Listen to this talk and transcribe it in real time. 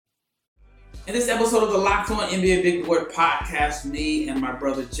In this episode of the Locked On NBA Big Board podcast, me and my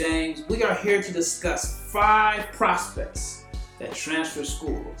brother James, we are here to discuss 5 prospects that transfer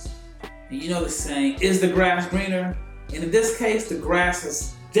schools. And you know the saying, is the grass greener? And in this case, the grass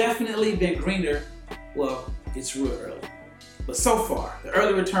has definitely been greener. Well, it's real early. But so far, the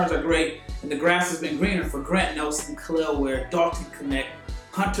early returns are great, and the grass has been greener for Grant Nelson, Kel'el, Ware, Dalton, Knecht,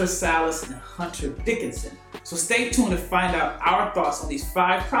 Hunter Sallis, and Hunter Dickinson. So stay tuned to find out our thoughts on these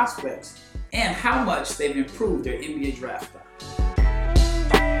 5 prospects and how much they've improved their NBA draft stock.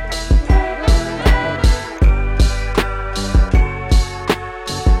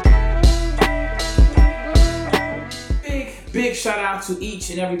 Big shout out to each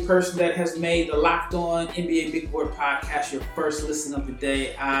and every person that has made the Locked On NBA Big Board podcast your first listen of the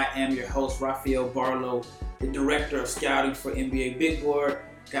day. I am your host, Rafael Barlow, the director of scouting for NBA Big Board.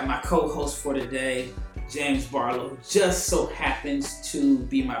 Got my co-host for today, James Barlow, who just so happens to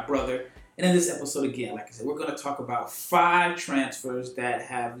be my brother. And in this episode, again, like I said, we're going to talk about 5 transfers that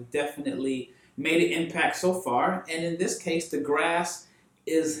have definitely made an impact so far. And in this case, the grass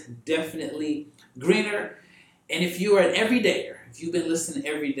is definitely greener. And if you are an everydayer, if you've been listening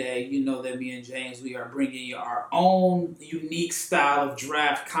every day, you know that me and James, we are bringing you our own unique style of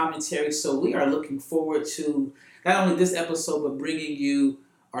draft commentary. So we are looking forward to not only this episode, but bringing you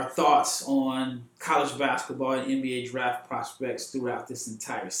our thoughts on college basketball and NBA draft prospects throughout this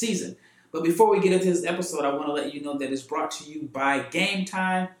entire season. But before we get into this episode, I want to let you know that it's brought to you by Game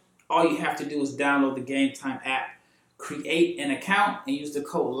Time. All you have to do is download the Game Time app, create an account, and use the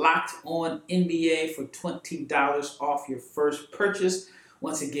code LOCKEDONNBA for $20 off your first purchase.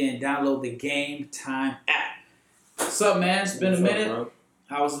 Once again, download the Game Time app. What's up, man? It's been a minute. Bro?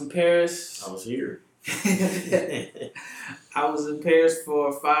 I was in Paris. I was here. I was in Paris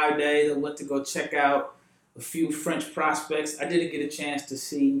for 5 days. I went to go check out a few French prospects. I didn't get a chance to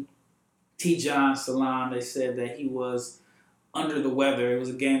see Tidjane Salaam. They said that he was under the weather. It was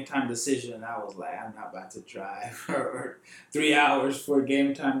a game time decision, and I was like, I'm not about to drive for 3 hours for a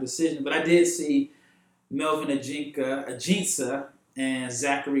game time decision. But I did see Melvin Ajinça and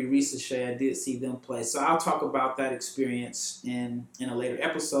Zachary Risache. I did see them play. So I'll talk about that experience in a later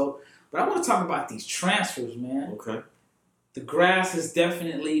episode. But I want to talk about these transfers, man. Okay. The grass has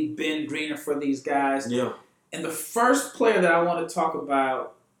definitely been greener for these guys. Yeah. And the first player that I want to talk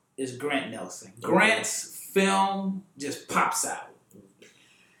about is Grant Nelson. Okay. Grant's film just pops out.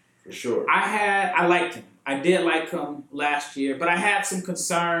 For sure. I liked him. I did like him last year, but I had some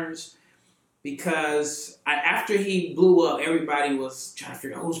concerns because after he blew up, everybody was trying to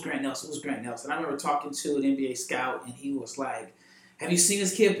figure out who's Grant Nelson. I remember talking to an NBA scout, and he was like, have you seen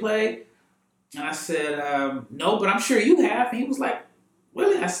this kid play? And I said, no, but I'm sure you have. And he was like,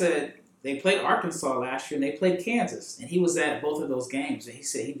 really? I said, they played Arkansas last year, and they played Kansas. And he was at both of those games, and he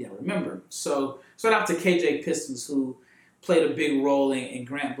said he didn't remember. So shout out to KJ Pistons, who played a big role in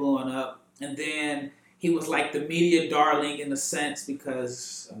Grant blowing up. And then he was like the media darling in a sense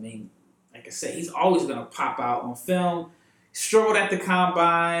because, I mean, like I said, he's always going to pop out on film. Struggled at the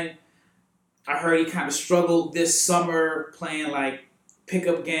combine. I heard he kind of struggled this summer playing like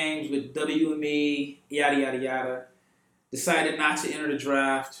pickup games with WME, yada, yada, yada. Decided not to enter the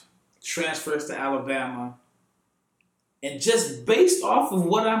draft. Transfers to Alabama. And just based off of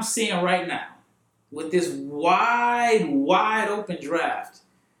what I'm seeing right now, with this wide open draft,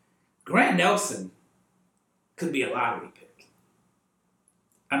 Grant Nelson could be a lottery pick.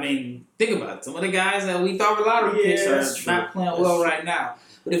 I mean, think about it. Some of the guys that we thought were lottery picks are not playing well right now.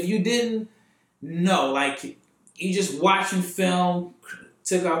 But if you didn't know, like, you just watching film,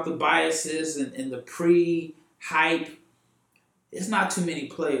 took out the biases and the pre-hype, it's not too many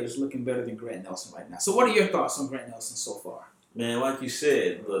players looking better than Grant Nelson right now. So what are your thoughts on Grant Nelson so far? Man, like you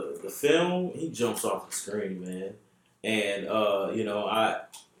said, the film, he jumps off the screen, man. And, I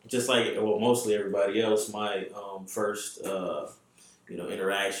just like, well, mostly everybody else, my first,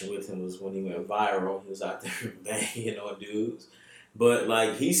 interaction with him was when he went viral. He was out there banging on dudes. But,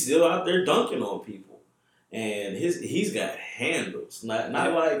 like, he's still out there dunking on people. And he's got handles. Not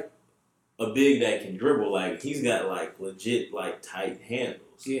like a big that can dribble. Like, he's got, like, legit, like, tight handles.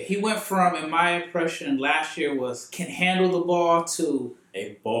 Yeah, he went from, in my impression, last year was can handle the ball to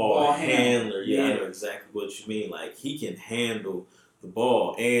a ball handler. Yeah, I know exactly what you mean. Like, he can handle the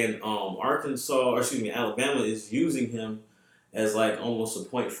ball. And Alabama is using him as, like, almost a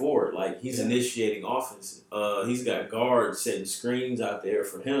point forward. Like, he's initiating offense. He's got guards setting screens out there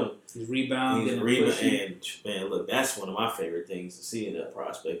for him. He's rebounding. And, man, look, that's one of my favorite things to see in that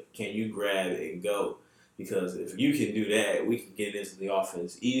prospect. Can you grab it and go? Because if you can do that, we can get into the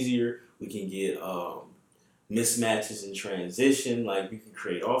offense easier. We can get mismatches in transition. Like, you can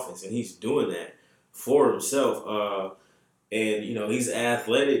create offense, and he's doing that for himself. And, he's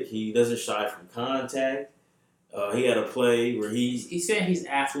athletic. He doesn't shy from contact. He had a play where He's saying he's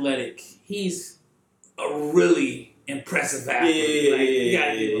athletic. He's a really impressive athlete. You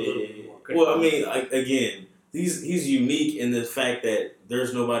gotta give him a little bit more credit. Well, I mean, again, he's unique in the fact that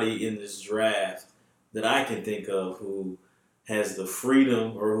there's nobody in this draft that I can think of who has the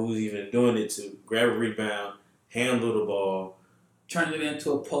freedom or who's even doing it to grab a rebound, handle the ball, turn it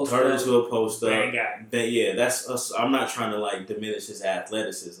into a post up. Yeah, that's us. I'm not trying to diminish his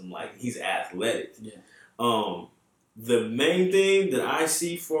athleticism. Like, he's athletic. Yeah. The main thing that I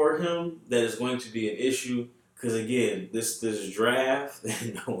see for him that is going to be an issue, because again, this draft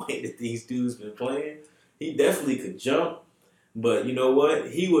and the way that these dudes been playing, he definitely could jump. But you know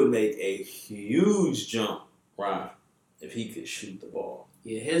what? He would make a huge jump, Ron, if he could shoot the ball.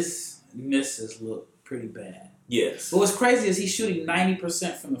 Yeah, his misses look pretty bad. Yes. But what's crazy is he's shooting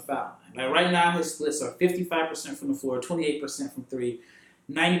 90% from the foul line. Like, right now, his splits are 55% from the floor, 28% from three,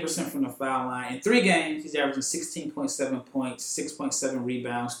 90% from the foul line. In 3 games, he's averaging 16.7 points, 6.7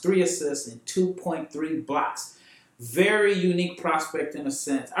 rebounds, 3 assists, and 2.3 blocks. Very unique prospect in a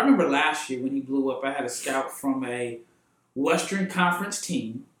sense. I remember last year when he blew up, I had a scout from a Western Conference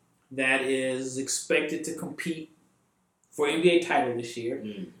team that is expected to compete for NBA title this year.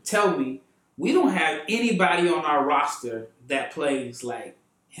 Tell me, we don't have anybody on our roster that plays like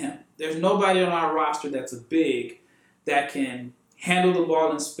him. There's nobody on our roster that's a big that can handle the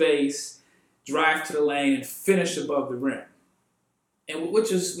ball in space, drive to the lane, and finish above the rim. And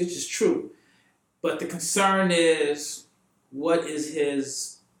which is true. But the concern is, what is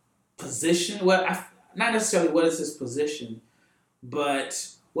his position? Not necessarily what is his position, but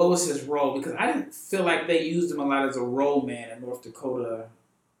what was his role? Because I didn't feel like they used him a lot as a role man in North Dakota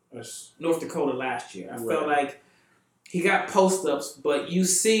last year. I felt like he got post-ups, but you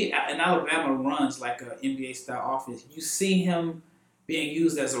see, and Alabama runs like an NBA-style offense. You see him being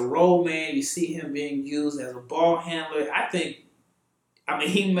used as a role man. You see him being used as a ball handler.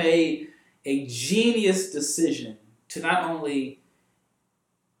 He made a genius decision to not only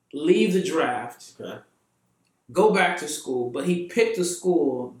leave the draft, go back to school, but he picked a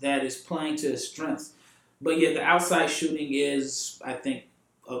school that is playing to his strengths. But yet the outside shooting is, I think,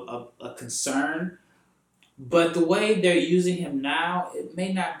 a concern. But the way they're using him now, it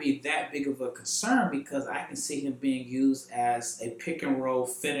may not be that big of a concern because I can see him being used as a pick and roll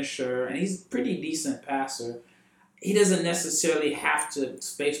finisher, and he's a pretty decent passer. He doesn't necessarily have to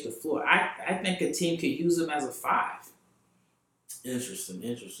space the floor. I think a team could use him as a 5.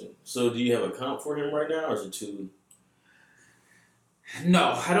 Interesting. So do you have a comp for him right now, or is it too?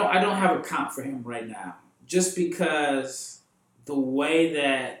 No, I don't have a comp for him right now. Just because the way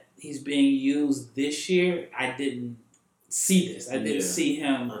that he's being used this year, I didn't see this. I didn't see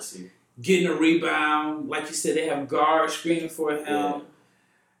him getting a rebound. Like you said, they have guards screening for him. Yeah.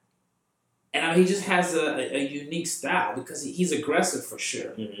 And he just has a unique style because he's aggressive for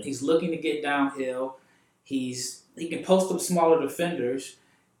sure. Mm-hmm. He's looking to get downhill. He can post up smaller defenders.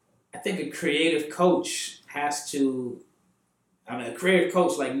 I think a creative coach a creative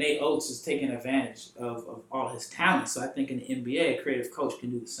coach like Nate Oates is taking advantage of all his talent. So I think in the NBA, a creative coach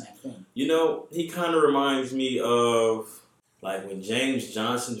can do the same thing. He kind of reminds me of like when James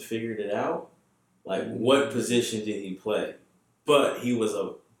Johnson figured it out. Like, what position did he play? But he was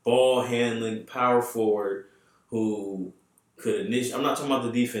a ball handling power forward who could initiate. I'm not talking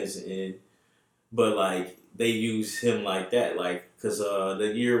about the defensive end, but like they use him like that. Like, because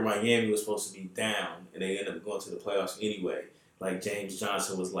the year Miami was supposed to be down and they ended up going to the playoffs anyway. Like, James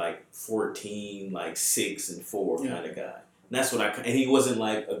Johnson was like 14, like 6 and 4 kind of guy. And that's what and he wasn't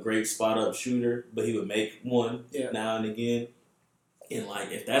like a great spot up shooter, but he would make one now and again. And like,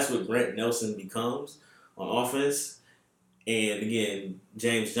 if that's what Grant Nelson becomes on offense, and again,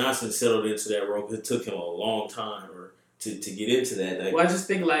 James Johnson settled into that role because it took him a long time to get into that. Like, well, I just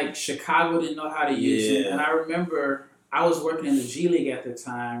think like Chicago didn't know how to use him. And I remember I was working in the G League at the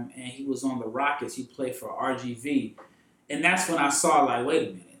time, and he was on the Rockets. He played for RGV. And that's when I saw, like, wait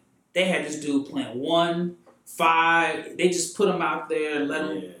a minute. They had this dude playing 1, 5. They just put him out there and let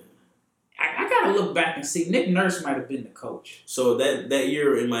him. I got to look back and see. Nick Nurse might have been the coach. So that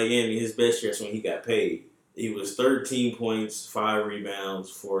year in Miami, his best year is when he got paid. He was 13 points, 5 rebounds,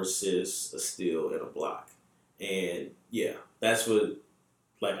 4 assists, a steal, and a block. And, that's what,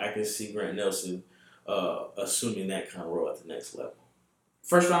 like, I can see Grant Nelson assuming that kind of role at the next level.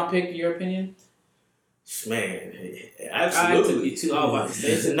 First round pick, in your opinion? Man, absolutely. Too long.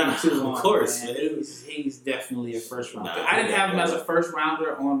 Of course, man. He's definitely a first round pick. I didn't have him as a first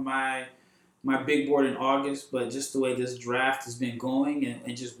rounder on my my big board in August, but just the way this draft has been going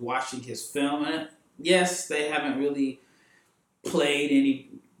and just watching his film. And yes, they haven't really played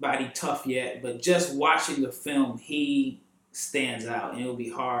anybody tough yet, but just watching the film, he stands out. And it'll be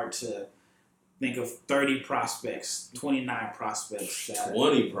hard to think of 30 prospects, 29 prospects.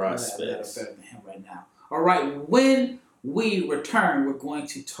 20 prospects. That are better than him right now. All right, when we return, we're going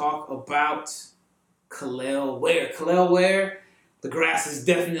to talk about Kel'el Ware. Kel'el Ware, the grass has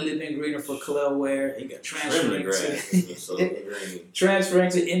definitely been greener for Kel'el Ware. He got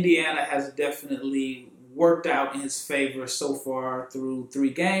transferring to Indiana has definitely worked out in his favor so far through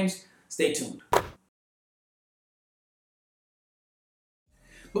 3 games. Stay tuned.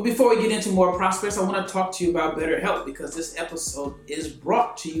 But before we get into more prospects, I want to talk to you about BetterHelp because this episode is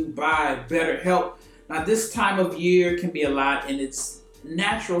brought to you by BetterHelp. Now, this time of year can be a lot, and it's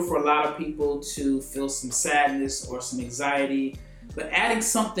natural for a lot of people to feel some sadness or some anxiety, but adding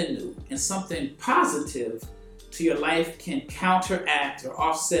something new and something positive to your life can counteract or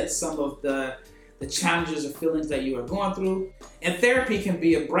offset some of the challenges or feelings that you are going through. And therapy can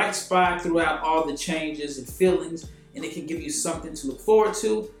be a bright spot throughout all the changes and feelings, and it can give you something to look forward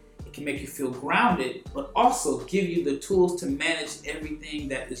to. It can make you feel grounded, but also give you the tools to manage everything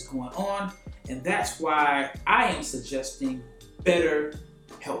that is going on. And that's why I am suggesting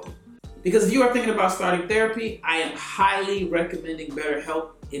BetterHelp. Because if you are thinking about starting therapy, I am highly recommending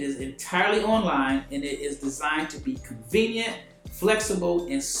BetterHelp. It is entirely online and it is designed to be convenient, flexible,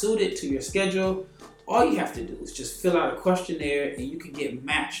 and suited to your schedule. All you have to do is just fill out a questionnaire and you can get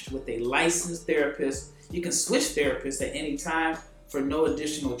matched with a licensed therapist. You can switch therapists at any time for no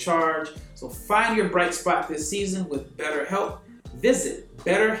additional charge. So find your bright spot this season with BetterHelp. Visit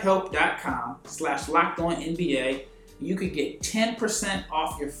betterhelp.com/LockedOnNBA. You could get 10%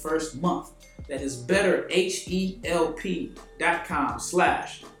 off your first month. That is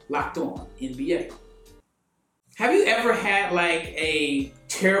betterhelp.com/LockedOnNBA. Have you ever had like a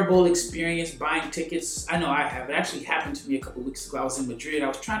terrible experience buying tickets? I know I have. It actually happened to me a couple weeks ago. I was in Madrid. I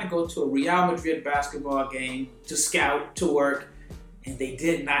was trying to go to a Real Madrid basketball game to scout, to work, and they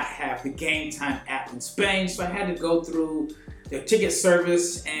did not have the Game Time app in Spain. So I had to go through their ticket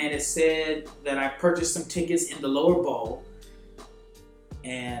service, and it said that I purchased some tickets in the lower bowl.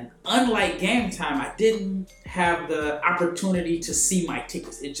 And unlike Game Time, I didn't have the opportunity to see my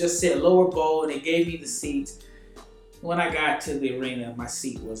tickets. It just said lower bowl, and it gave me the seats. When I got to the arena, my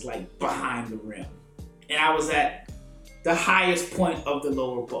seat was like behind the rim. And I was at the highest point of the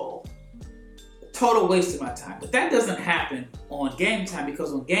lower bowl. Total waste of my time. But that doesn't happen on Game Time,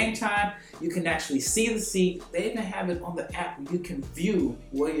 because on Game Time, you can actually see the seat. They even have it on the app where you can view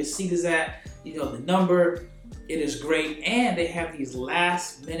where your seat is at, you know, the number. It is great. And they have these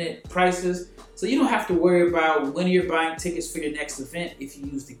last minute prices. So you don't have to worry about when you're buying tickets for your next event if you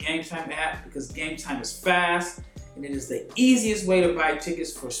use the Game Time app, because Game Time is fast. And it is the easiest way to buy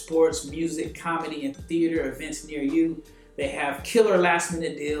tickets for sports, music, comedy, and theater events near you. They have killer last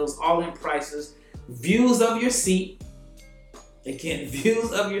minute deals, all-in prices, views of your seat. Again,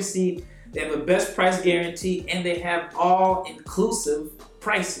 views of your seat. They have a best price guarantee, and they have all-inclusive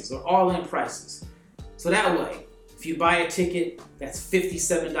prices or all-in prices. So that way, if you buy a ticket that's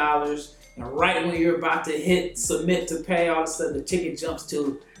 $57, and right when you're about to hit submit to pay, all of a sudden the ticket jumps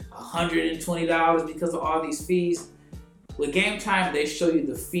to $120 because of all these fees. With Game Time, they show you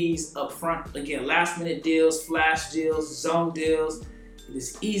the fees up front. Again, last minute deals, flash deals, zone deals. It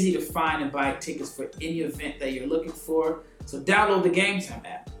is easy to find and buy tickets for any event that you're looking for. So download the Game Time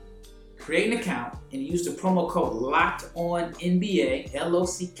app, create an account, and use the promo code LOCKEDONNBA,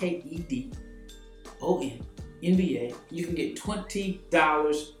 LOCKEDONNBA. You can get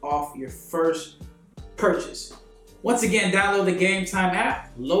 $20 off your first purchase. Once again, download the Game Time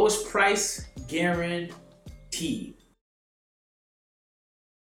app. Lowest price guaranteed.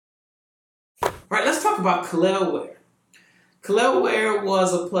 All right, let's talk about Kel'el Ware. Kel'el Ware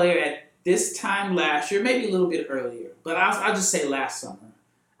was a player at this time last year, maybe a little bit earlier, but I'll just say last summer.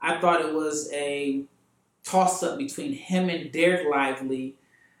 I thought it was a toss-up between him and Derek Lively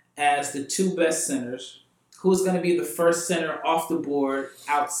as the two best centers. Who's going to be the first center off the board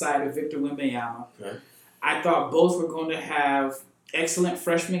outside of Victor Wembanyama? Okay. I thought both were going to have excellent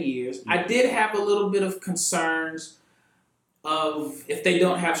freshman years. I did have a little bit of concerns of if they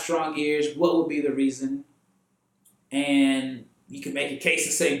don't have strong years, what would be the reason? And you can make a case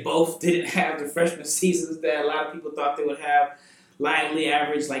to say both didn't have the freshman seasons that a lot of people thought they would have. Lively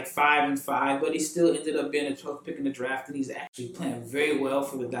averaged like 5-5, but he still ended up being a 12th pick in the draft, and he's actually playing very well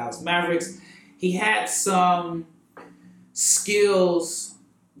for the Dallas Mavericks. He had some skills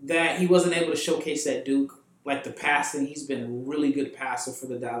that he wasn't able to showcase at Duke, like the passing. He's been a really good passer for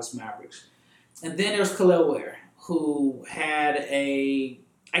the Dallas Mavericks. And then there's Kel'el Ware, who had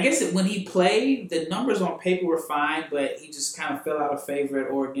I guess when he played, the numbers on paper were fine, but he just kind of fell out of favor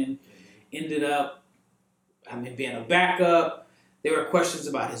at Oregon. Ended up, being a backup. There were questions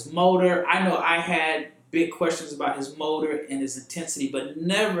about his motor. I know I had big questions about his motor and his intensity, but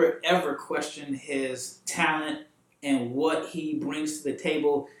never, ever questioned his talent and what he brings to the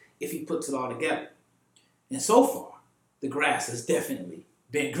table if he puts it all together. And so far, the grass has definitely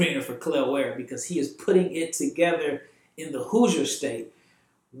been greener for Kel'el Ware because he is putting it together in the Hoosier State.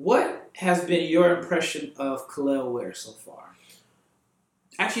 What has been your impression of Kel'el Ware so far?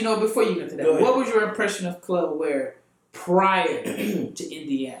 Actually, no, before you get to that, what was your impression of Kel'el Ware prior to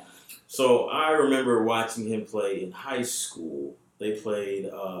Indiana? So I remember watching him play in high school. They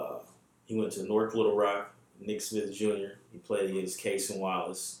played, he went to North Little Rock, Nick Smith Jr. He played against Case and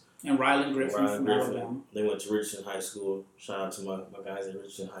Wallace. And Rylan Griffin from Alabama. They went to Richardson High School. Shout out to my guys at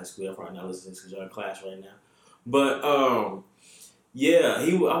Richardson High School. They're probably not listening because you're in class right now. But, yeah,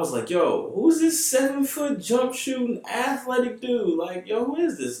 I was like, yo, who's this 7-foot jump shooting athletic dude? Like, yo, who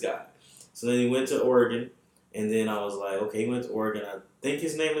is this guy? So then he went to Oregon, and then I was like, okay, he went to Oregon. I think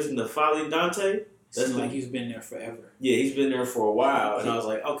his name is Nafali Dante. Seems like he's been there forever. Yeah, he's been there for a while, and I was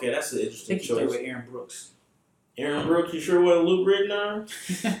like, okay, that's an interesting choice. I think he played with Aaron Brooks. Aaron Brooks, you sure wasn't Luke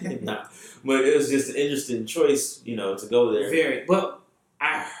Ridnour? Nah, but it was just an interesting choice, to go there. Very. But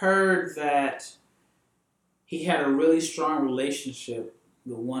I heard that he had a really strong relationship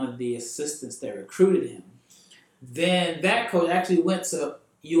with one of the assistants that recruited him. Then that coach actually went to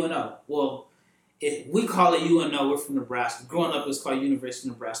UNO. Well, we call it UNO. We're from Nebraska. Growing up, it was called University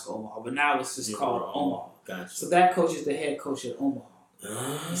of Nebraska Omaha, but now it's just called Omaha. Gotcha. So that coach is the head coach at Omaha.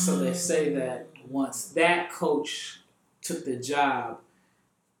 And so they say that once that coach took the job,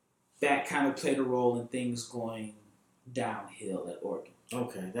 that kind of played a role in things going downhill at Oregon.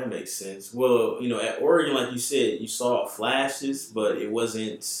 Okay, that makes sense. Well, at Oregon, like you said, you saw flashes, but it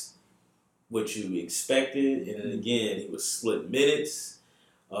wasn't what you expected. And then again, he was split minutes.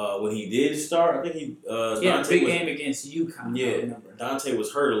 When he did start, I think he... big game against UConn. Yeah, Dante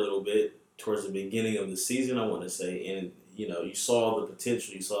was hurt a little bit towards the beginning of the season, I want to say. And, you saw the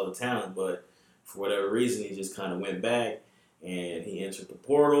potential, you saw the talent, but for whatever reason, he just kind of went back. And he entered the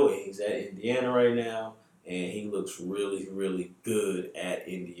portal, and he's at Indiana right now. And he looks really, really good at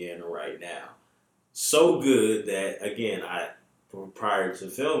Indiana right now. So good that, again, prior to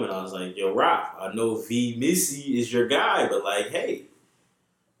filming, I was like, yo, Rob, I know V. Missy is your guy, but hey,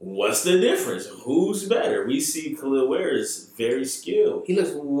 what's the difference? Who's better? We see Kel'el Ware is very skilled. He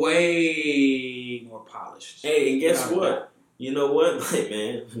looks way more polished. Hey, and guess what? You know what?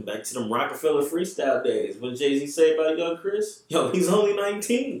 Man, back to them Rockefeller freestyle days. What did Jay-Z say about young Chris? Yo, he's only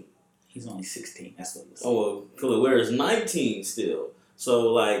 19. He's only 16. That's what he was. Oh, well, Kel'el Ware is 19 still.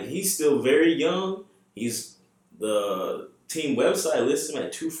 So, he's still very young. He's the team website lists him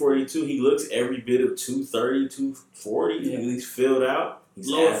at 242. He looks every bit of 230, 240. Yeah. He's filled out. He's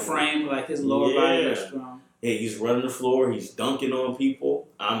lower frame, his lower body is strong. Yeah, he's running the floor. He's dunking on people.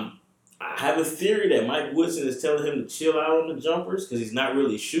 I have a theory that Mike Woodson is telling him to chill out on the jumpers because he's not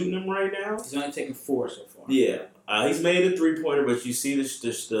really shooting them right now. He's only taking 4 so far. Yeah. He's made a 3-pointer, but you see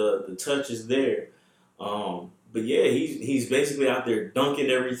the touch is there. But yeah, he's basically out there dunking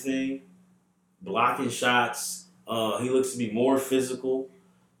everything, blocking shots. He looks to be more physical,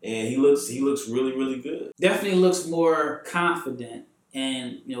 and he looks really, really good. Definitely looks more confident,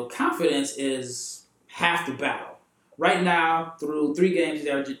 and confidence is half the battle. Right now, through 3 games, he's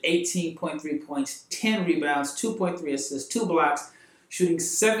averaging 18.3 points, 10 rebounds, 2.3 assists, 2 blocks, shooting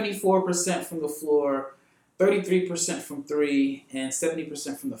 74% from the floor, 33% from 3, and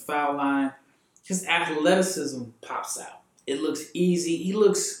 70% from the foul line. His athleticism pops out. It looks easy. He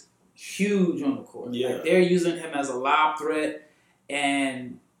looks huge on the court. Yeah. They're using him as a lob threat,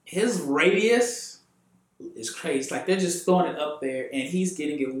 and his radius is crazy. They're just throwing it up there, and he's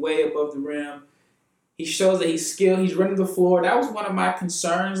getting it way above the rim. He shows that he's skilled. He's running the floor. That was one of my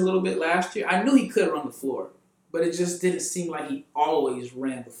concerns a little bit last year. I knew he could run the floor, but it just didn't seem like he always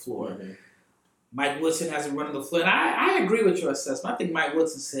ran the floor. Mm-hmm. Mike Woodson hasn't run the floor. And I agree with your assessment. I think Mike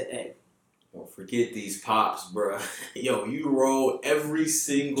Woodson said, hey, don't forget these pops, bro. Yo, you roll every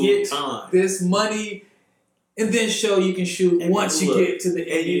single time. This money, and then show you can shoot once you get to the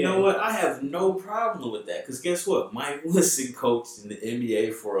NBA. And you know what? I have no problem with that. Because guess what? Mike Woodson coached in the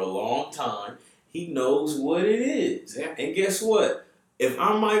NBA for a long time. He knows what it is. Yeah. And guess what? If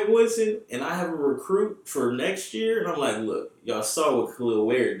I'm Mike Woodson and I have a recruit for next year, and I'm like, look, y'all saw what Kel'el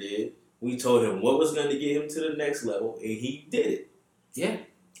Ware did. We told him what was going to get him to the next level, and he did it. Yeah.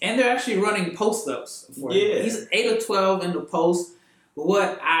 And they're actually running post-ups for him. Yeah. He's 8 of 12 in the post, But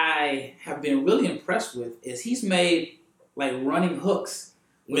what I have been really impressed with is he's made like running hooks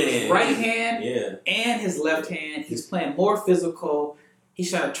with his right hand and his left hand. He's playing more physical. He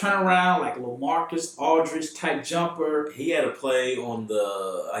shot a turnaround like a LaMarcus Aldridge type jumper. He had a play on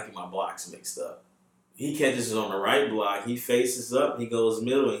I get my blocks mixed up. He catches it on the right block. He faces up. He goes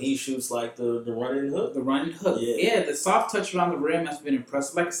middle, and he shoots like the running hook. The running hook. Yeah, the soft touch around the rim has been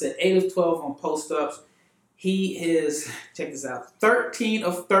impressive. Like I said, 8 of 12 on post-ups. He is, check this out, 13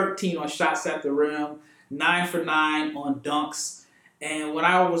 of 13 on shots at the rim, 9 for 9 on dunks. And when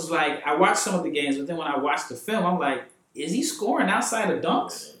I was like, I watched some of the games, but then when I watched the film, I'm like, is he scoring outside of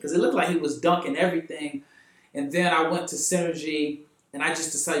dunks? Because it looked like he was dunking everything. And then I went to Synergy, and I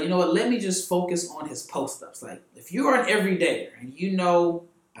just decided, you know what, let me just focus on his post-ups. Like, if you're an everydayer, and you know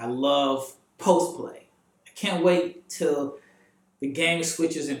I love post-play, I can't wait till the game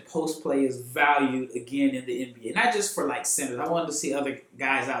switches and post-play is valued again in the NBA. Not just for, like, centers. I wanted to see other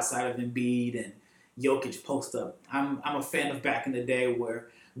guys outside of Embiid and Jokic post-up. I'm a fan of back in the day where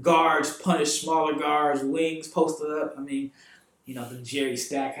guards punish smaller guards, wings posted up. I mean, you know, the Jerry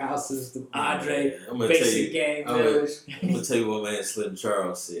Stackhouses, the Andre basic game. I'm going to tell you what man Slim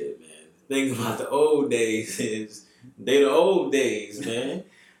Charles said, man. The thing about the old days is they the old days, man.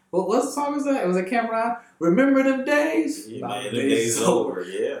 What song was that? It was a Cameron. Remember them days? Yeah, man, them days over,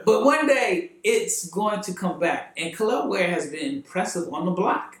 yeah. But one day, it's going to come back. And Kel'el Ware has been impressive on the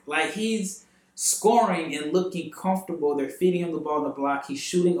block. Like, he's scoring and looking comfortable. They're feeding him the ball on the block. He's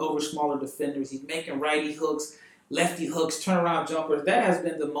shooting over smaller defenders. He's making righty hooks, lefty hooks, turnaround jumpers. That has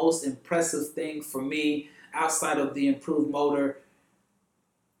been the most impressive thing for me outside of the improved motor.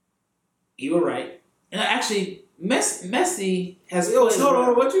 You were right. And actually, Messi has... Hold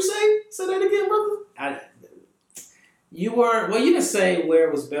on, what you say? Say that again, brother. You didn't say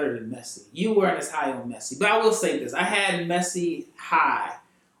Ware was better than Messi. You weren't as high on Messi. But I will say this. I had Messi high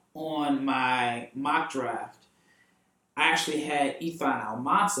on my mock draft. I actually had Ethan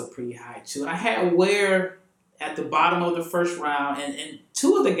Almanza pretty high too. And I had Ware at the bottom of the first round. And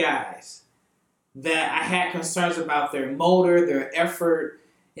two of the guys that I had concerns about their motor, their effort,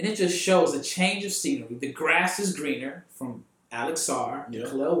 and it just shows a change of scenery. The grass is greener from Alex Sarr to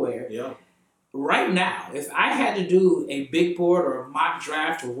Kel'el Ware. Yeah. Right now, if I had to do a big board or a mock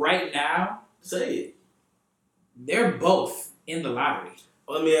draft right now, say it. They're both in the lottery.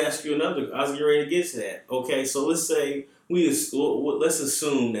 Let me ask you another. I was getting ready to get to that. Okay, so let's say let's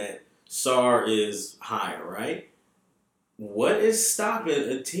assume that Sarr is higher, right? What is stopping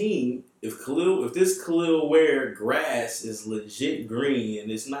a team if this Kel'el Ware grass is legit green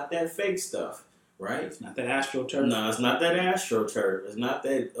and it's not that fake stuff, right? It's not that AstroTurf. No, it's not that AstroTurf. It's not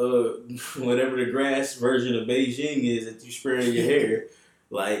that whatever the grass version of Beijing is that you spray in your hair.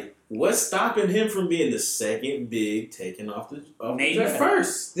 Like, what's stopping him from being the second big taken off the Name draft? it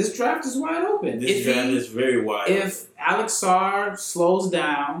first. This draft is wide open. This draft is very wide open. If Alex Sarr slows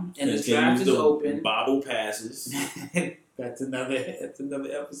down and the draft is open, bobble passes. That's another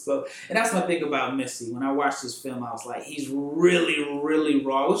episode. And that's my thing about Messi. When I watched this film, I was like, he's really, really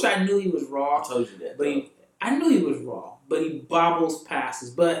raw. Which I knew he was raw. I told you that. But I knew he was raw. But he bobbles passes.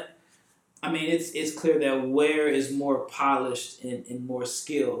 But I mean, it's clear that Ware is more polished and more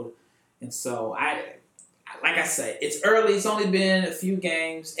skilled. And so like I say, it's early. It's only been a few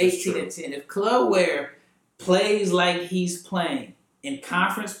games, 18-10. If Kel'el Ware plays like he's playing in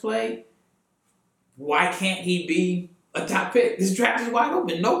conference play, why can't he be a top pick? This draft is wide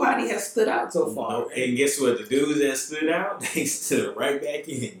open. Nobody has stood out so far. And guess what? The dudes that stood out, they stood right back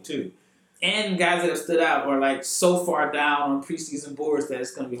in too. And guys that have stood out are like so far down on preseason boards that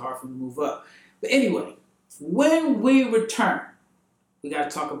it's going to be hard for them to move up. But anyway, when we return, we got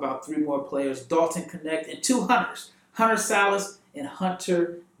to talk about 3 more players, Dalton, Knecht, and 2 hunters, Hunter Sallis and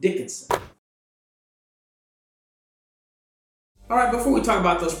Hunter Dickinson. All right, before we talk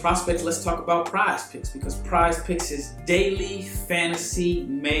about those prospects, let's talk about Prize Picks, because Prize Picks is daily fantasy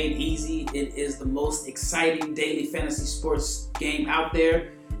made easy. It is the most exciting daily fantasy sports game out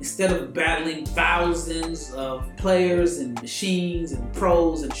there. Instead of battling thousands of players and machines and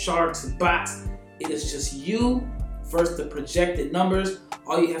pros and sharks and bots, it is just you versus the projected numbers.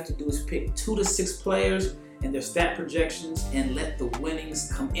 All you have to do is pick 2 to 6 players and their stat projections and let the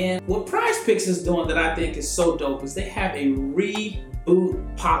winnings come in. What Prize Picks is doing that I think is so dope is they have a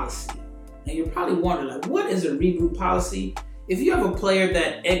reboot policy. And you're probably wondering, like, what is a reboot policy? If you have a player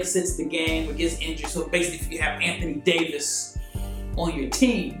that exits the game or gets injured, so basically if you have Anthony Davis on your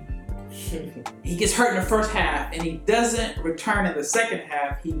team, he gets hurt in the first half and he doesn't return in the second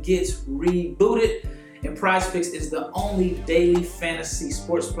half, he gets rebooted. And Prize Picks is the only daily fantasy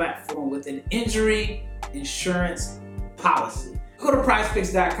sports platform with an injury insurance policy. Go to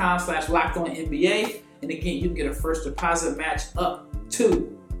prizepicks.com/LockedOnNBA. And again, you can get a first deposit match up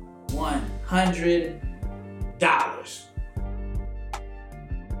to $100.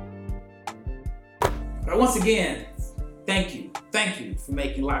 But once again, thank you for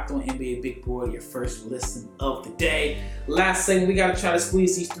making Locked On NBA Big Board your first listen of the day. Last segment, we got to try to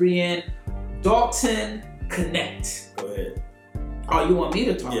squeeze these three in. Dalton Knecht. Go ahead. Oh, you want me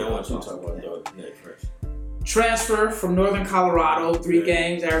to talk? Yeah, I want you to talk about Dalton Knecht first. Transfer from Northern Colorado, 3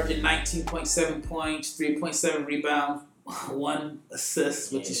 games, averaging 19.7 points, 3.7 rebounds, 1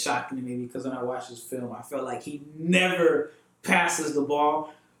 assist, which is shocking to me because when I watched this film, I felt like he never passes the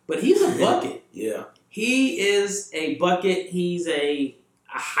ball. But he's a bucket. Yeah. He is a bucket. He's a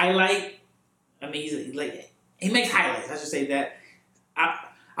highlight. I mean, he makes highlights. I should say that.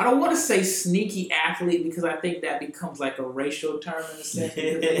 I don't want to say sneaky athlete because I think that becomes like a racial term in a sense.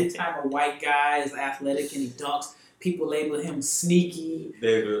 Because anytime a white guy is athletic and he dunks, people label him sneaky.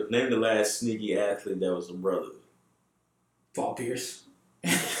 Name the last sneaky athlete that was a brother. Paul Pierce.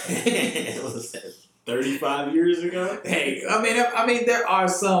 What was that? 35 years ago? Hey, I mean, there are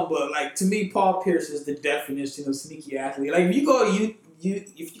some, but like to me, Paul Pierce is the definition of sneaky athlete. Like if you go to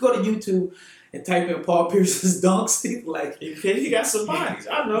YouTube and type in Paul Pierce's dunks, like he got some bodies.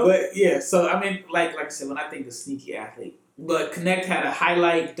 I know. But yeah, so I mean, like I said, when I think of sneaky athlete, but Knecht had a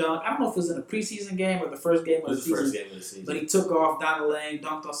highlight dunk. I don't know if it was in a preseason game or the first game of the season. First game of the season. But he took off down the lane,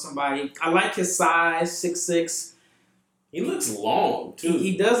 dunked on somebody. I like his size, 6'6". He looks long, too.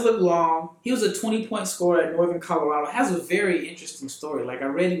 He does look long. He was a 20-point scorer at Northern Colorado. Has a very interesting story. Like, I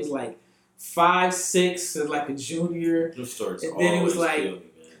read he was like 5'6" as like a junior. Those stories and then he was like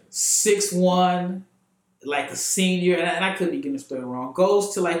 6'1", like a senior. And I could be getting the story wrong.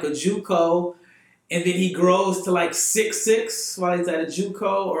 Goes to like a JUCO, and then he grows to like 6'6" while he's at a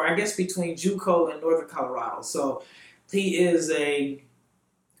JUCO, or I guess between JUCO and Northern Colorado. So he is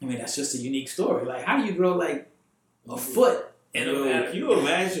that's just a unique story. Like, how do you grow like a foot? And can you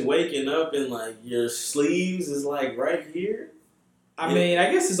imagine waking up and like your sleeves is like right here? I mean,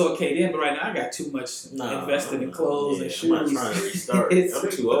 I guess it's okay then, but right now I got too much invested in clothes and shoes. I'm not trying to restart.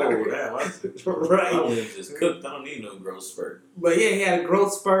 I'm too old for that. Right. I would have just cooked. I don't need no growth spurt. But yeah, he had a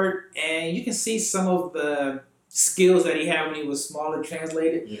growth spurt, and you can see some of the skills that he had when he was smaller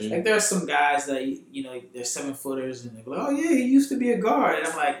translated. Mm-hmm. Like there are some guys that they're 7-footers and they're like, oh yeah, he used to be a guard, and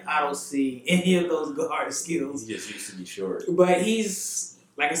I'm like, I don't see any of those guard skills. He just used to be short. But he's,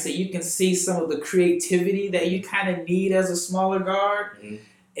 like I said, you can see some of the creativity that you kind of need as a smaller guard, and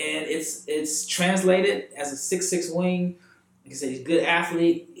it's translated as a 6'6" wing. Like I said, he's a good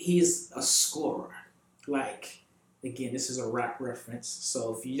athlete. He's a scorer. Like, again, this is a rap reference,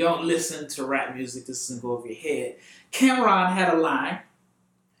 so if you don't listen to rap music, this isn't go over your head. Cameron had a line.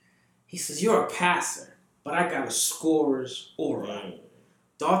 He says, "You're a passer, but I got a scorer's aura."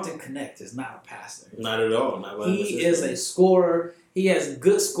 Dalton Knecht is not a passer. Not at all. He is a scorer. He has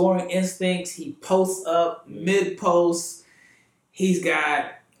good scoring instincts. He posts up, mid-post. He's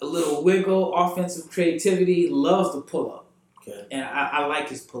got a little wiggle, offensive creativity, loves to pull up. Okay. And I like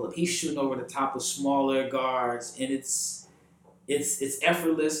his pull-up. He's shooting over the top of smaller guards, and it's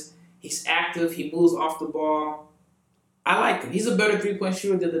effortless. He's active. He moves off the ball. I like him. He's a better three-point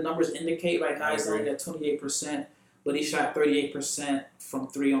shooter than the numbers indicate. Right now he's only at 28%, but he shot 38% from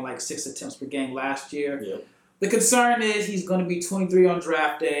three on like 6 attempts per game last year. Yep. The concern is he's going to be 23 on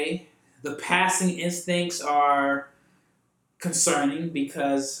draft day. The passing instincts are concerning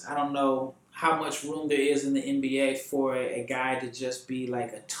because I don't know how much room there is in the NBA for a guy to just be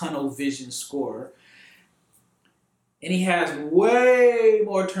like a tunnel vision scorer. And he has way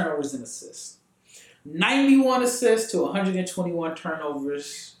more turnovers than assists. 91 assists to 121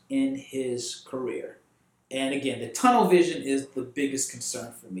 turnovers in his career. And again, the tunnel vision is the biggest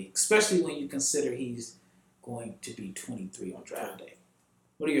concern for me, especially when you consider he's going to be 23 on draft day.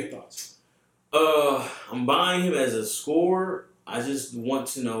 What are your thoughts? I'm buying him as a scorer. I just want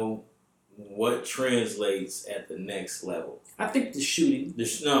to know what translates at the next level. I think the shooting.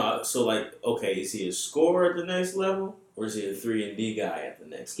 Is he a scorer at the next level, or is he a 3-and-D guy at the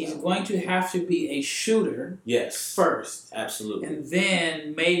next level? He's going to have to be a shooter. Yes. First. Absolutely. And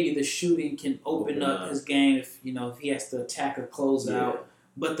then maybe the shooting can open up his game if he has to attack a closeout. Yeah.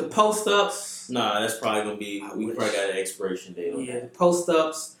 But the post-ups... that's probably going to be... We probably got an expiration date on that. Yeah, the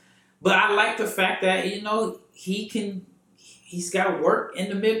post-ups. But I like the fact that, he's got work in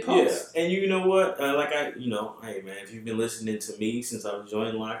the mid-post. Yeah, and you know what? Hey, man, if you've been listening to me since I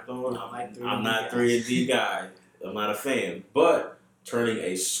joined Locked On, I'm not 3-and-D guy. I'm not a fan. But turning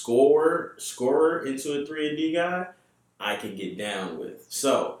a scorer into a 3-and-D guy, I can get down with.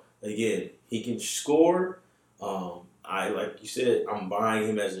 So, again, he can score. like you said, I'm buying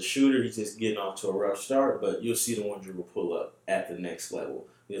him as a shooter. He's just getting off to a rough start, but you'll see the one dribble pull up at the next level.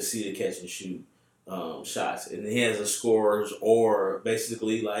 You'll see the catch and shoot shots, and he has a scorers or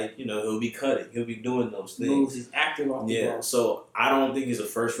basically like he'll be cutting, he'll be doing those things. Moves, he's active off the ball. So I don't think he's a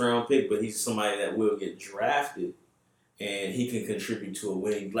first round pick, but he's somebody that will get drafted, and he can contribute to a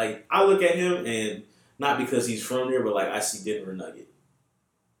winning. Like I look at him, and not because he's from there, but like I see Denver Nugget.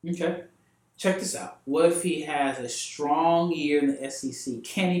 Okay. Check this out. What if he has a strong year in the SEC?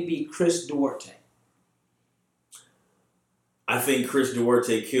 Can he beat Chris Duarte? I think Chris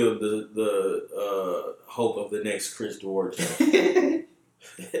Duarte killed the hope of the next Chris Duarte.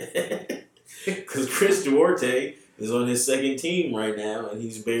 Because Chris Duarte is on his second team right now, and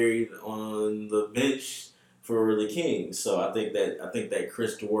he's buried on the bench for the Kings. So I think that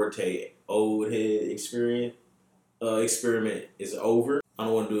Chris Duarte old head experiment is over. I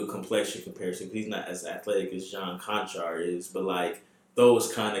don't want to do a complexion comparison because he's not as athletic as John Conchar is, but like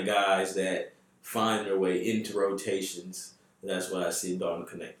those kind of guys that find their way into rotations, that's what I see Dalton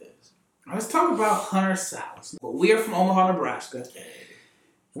Knecht as. Let's talk about Hunter Sallis. We are from Omaha, Nebraska.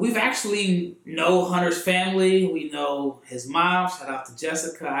 We've actually know Hunter's family. We know his mom. Shout out to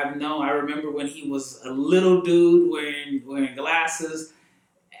Jessica. I remember when he was a little dude wearing glasses.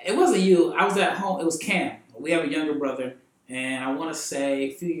 It wasn't you. I was at home. It was Cam. We have a younger brother. And I want to say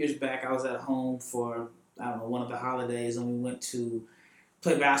a few years back, I was at home for, one of the holidays, and we went to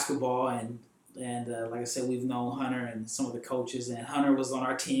play basketball. And like I said, we've known Hunter and some of the coaches, and Hunter was on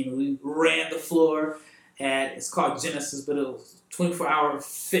our team. And we ran the floor it's called Genesis, but it was 24-hour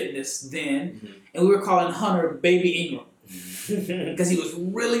fitness then. Mm-hmm. And we were calling Hunter Baby Ingram because he was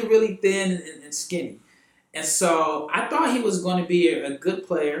really, really thin and skinny. And so I thought he was going to be a good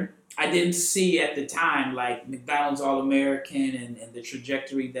player. I didn't see at the time like McDonald's All-American and the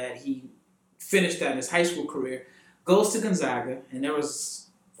trajectory that he finished at in his high school career. Goes to Gonzaga, and there was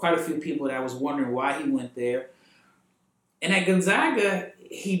quite a few people that was wondering why he went there. And at Gonzaga,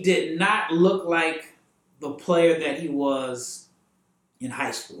 he did not look like the player that he was in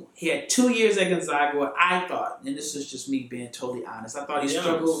high school. He had 2 years at Gonzaga where I thought, and this is just me being totally honest, I thought he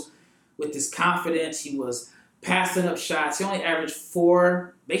struggled with his confidence. He was passing up shots. He only averaged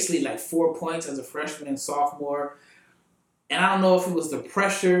 4 points as a freshman and sophomore. And I don't know if it was the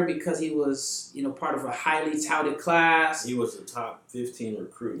pressure because he was, part of a highly touted class. He was a top 15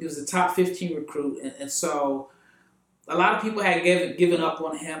 recruit. He was a top 15 recruit. And so a lot of people had given up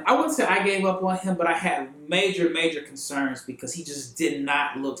on him. I wouldn't say I gave up on him, but I had major, major concerns because he just did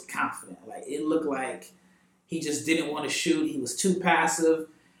not look confident. Like, it looked like he just didn't want to shoot. He was too passive.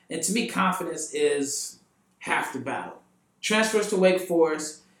 And to me, confidence is half the battle. Transfers to Wake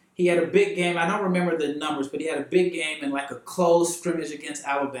Forest. He had a big game. I don't remember the numbers, but he had a big game in like a close scrimmage against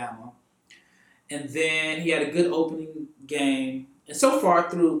Alabama. And then he had a good opening game. And so far,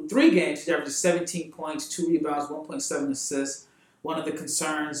 through 3 games, he averaged 17 points, 2 rebounds, 1.7 assists. One of the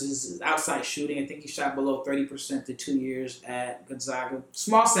concerns is his outside shooting. I think he shot below 30% to 2 years at Gonzaga.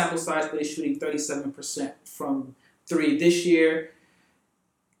 Small sample size, but he's shooting 37% from 3 this year.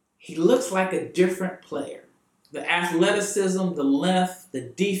 He looks like a different player. The athleticism, the length, the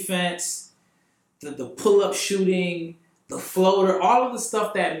defense, the pull-up shooting, the floater, all of the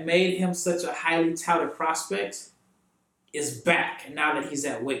stuff that made him such a highly touted prospect is back now that he's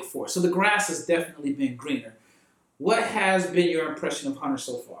at Wake Forest. So the grass has definitely been greener. What has been your impression of Hunter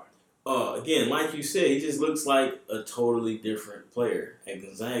so far? Again, like you said, he just looks like a totally different player. At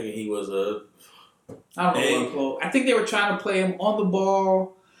Gonzaga, he was I don't know what quote. I think they were trying to play him on the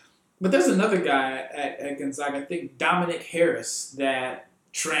ball. But there's another guy at Gonzaga, I think Dominic Harris, that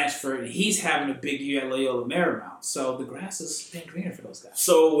transferred, and he's having a big year at Loyola Marymount. So the grass has been greener for those guys.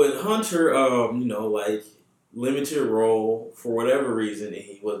 So with Hunter, limited role for whatever reason, and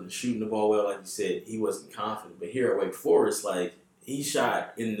he wasn't shooting the ball well, like you said, he wasn't confident. But here at Wake Forest, like, he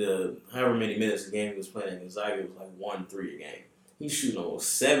shot in the however many minutes a game he was playing at Gonzaga, it was like 1 3 a game. He's shooting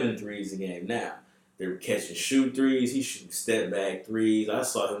almost 7 threes a game now. They're catching shoot threes. He's shooting step back threes. I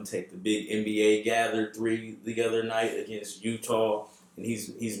saw him take the big NBA gathered 3 the other night against Utah, and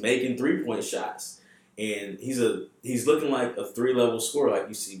he's making 3-point shots. And he's looking like a 3-level scorer. Like,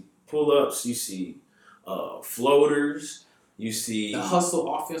 you see pull-ups, you see floaters, you see the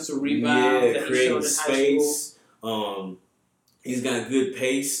hustle offensive rebound that he showed in space. High school. He's got good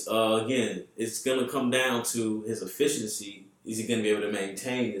pace. Again, it's gonna come down to his efficiency. Is he gonna be able to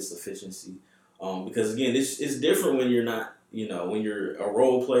maintain this efficiency? Because again, it's different when you're not, when you're a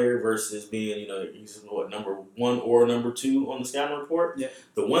role player versus being, he's number 1 or number 2 on the scouting report. Yeah.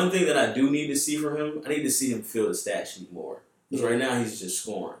 The one thing that I do need to see from him, I need to see him fill the stat sheet more. Because right now he's just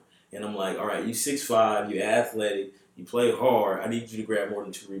scoring. And I'm like, all right, you 6'5", you're athletic, You play hard. I need you to grab more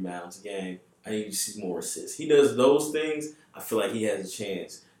than 2 rebounds a game. I need you to see more assists. He does those things. I feel like he has a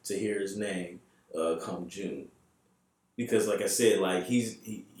chance to hear his name come June. Because, like I said, like he's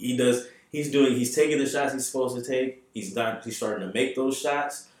taking the shots he's supposed to take. He's starting to make those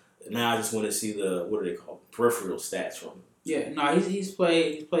shots. Now I just want to see the, what do they call it, peripheral stats from him. Yeah, no, he's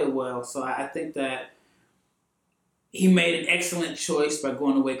played well. So I think that he made an excellent choice by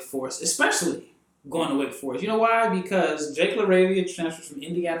going to Wake Forest, especially going to Wake Forest. You know why? Because Jake LaRavia transfers from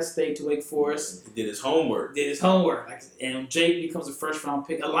Indiana State to Wake Forest. He did his homework. And Jake becomes a first-round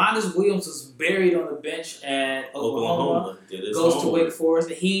pick. Alonzo Williams was buried on the bench at Oklahoma. Goes to Wake Forest.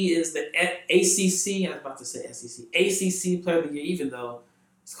 He is the ACC, I was about to say SEC, ACC Player of the Year, even though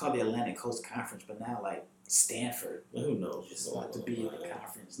it's called the Atlantic Coast Conference, but now, like, Stanford. Who knows? It's about to be in the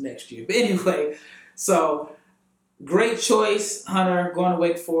conference next year. But anyway, so great choice, Hunter, going to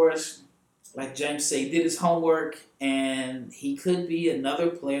Wake Forest. Like James said, he did his homework, and he could be another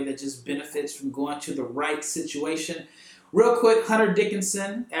player that just benefits from going to the right situation. Real quick, Hunter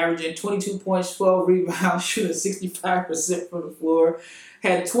Dickinson, averaging 22 points, 12 rebounds, shooting 65% from the floor,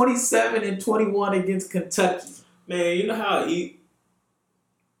 had 27 and 21 against Kentucky. Man, you know how easy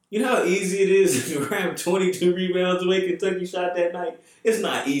it is to grab 22 rebounds the way Kentucky shot that night? It's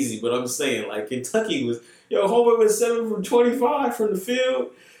not easy, but I'm saying, like, Kentucky was, Homer was 7 from 25 from the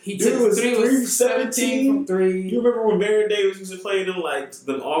field. He took 3 from 3. You remember when Baron Davis used to play them, like,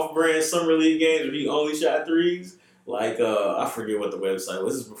 the off-brand summer league games where he only shot threes? Like, I forget what the website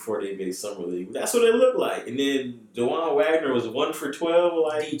was. This is before they made summer league. That's what it looked like. And then DeJuan Wagner was 1 for 12.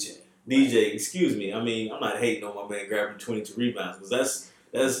 Like, DJ, excuse me. I mean, I'm not hating on my man grabbing 22 rebounds, because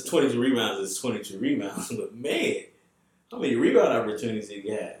that's 22 rebounds is 22 rebounds. But, man, how many rebound opportunities did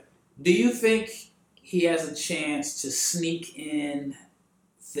he have? Do you think he has a chance to sneak in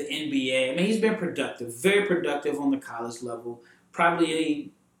the NBA? I mean, he's been productive, very productive on the college level.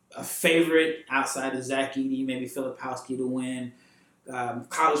 Probably a favorite outside of Zach Edey, maybe Filipowski to win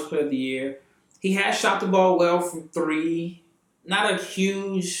College Player of the Year. He has shot the ball well from 3. Not a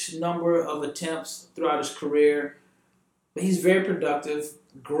huge number of attempts throughout his career, but he's very productive.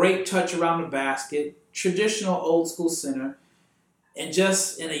 Great touch around the basket. Traditional old school center. And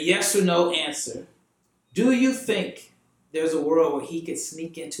just in a yes or no answer, do you think there's a world where he could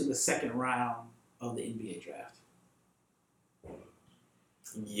sneak into the second round of the NBA draft?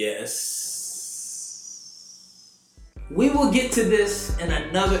 Yes. We will get to this in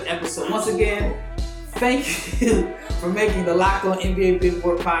another episode. Once again, thank you for making the Locked On NBA Big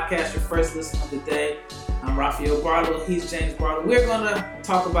Board podcast your first listen of the day. I'm Rafael Barlow. He's James Barlow. We're going to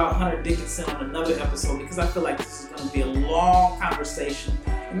talk about Hunter Dickinson on another episode because I feel like this is going to be a long conversation.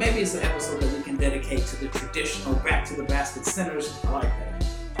 And maybe it's an episode that we can dedicate to the traditional back-to-the-basket centers. I like that.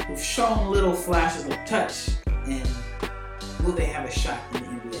 Who've shown little flashes of touch, and will they have a shot in the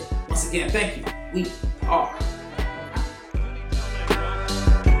NBA? Once again, thank you. We are